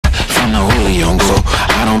I'm the Julio, so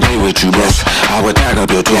I don't play with you, bro. I would tag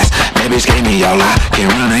up your toes. That bitch gave me all I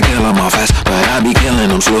can run and kill them all fast, but I be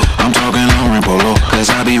killing them slow. I'm talking on Polo,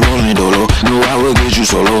 cause I be rolling dolo. Know I will get you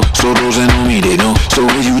solo, so those that know me, they know. So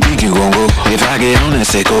where you think you gon' go? If I get on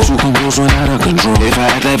that sicko, who can go swing out of control? If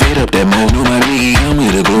I activate up that mode, nobody can come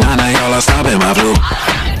with a glue. Now y'all are stopping my flow.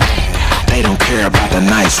 They don't care about the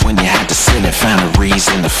nights when you had to sit and find a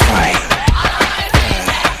reason to fight.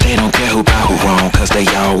 They don't care who got who wrong, cause they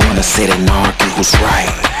all wanna sit and argue who's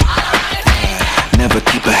right. Never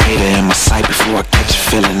keep a hater in my sight. Before I catch a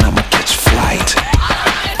feeling, I'ma catch a flight.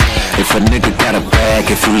 If a nigga got a bag,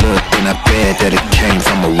 if you look, then I bet that it came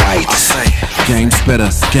from a white. Game spitter,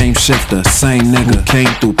 game shifter, same nigga came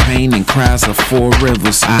through pain and cries of 4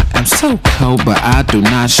 rivers. I am so cold, but I do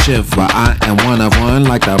not shiver. I am one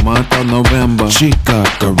like the month of November. Chica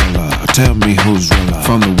gorilla, tell me who's realer.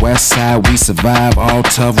 From the west side, we survive all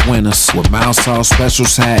tough winters. With mouse all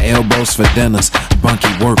specials, had elbows for dinners.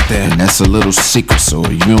 Bunky worked there, and that's a little secret. So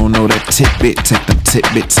if you don't know that tidbit, take them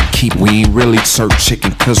tidbits and keep. We ain't really serve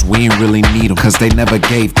chicken, cause we ain't really need them. Cause they never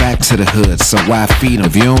gave back to the hood, so why feed them?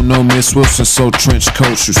 If you don't know Miss Wilson, so trench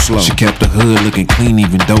coat you slow. She kept the hood looking clean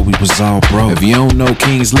even though we was all broke. If you don't know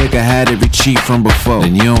King's Liquor had every cheap from before,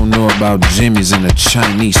 then you don't know about Jimmy's in the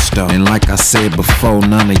Chinese store. And like I said before,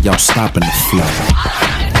 none of y'all stopping the flow.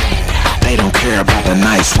 They don't care about the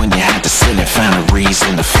nights when you had to sit and find a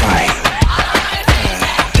reason to fight.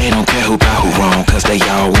 They don't care who got who wrong, cause they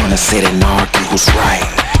all wanna sit and argue who's right.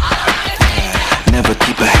 Never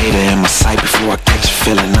keep a hater in my sight. Before I catch a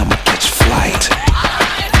feeling, I'ma catch a flight.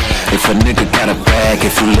 If a nigga got a bag,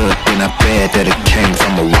 if you look, then I bet that it came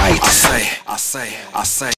from a white. I say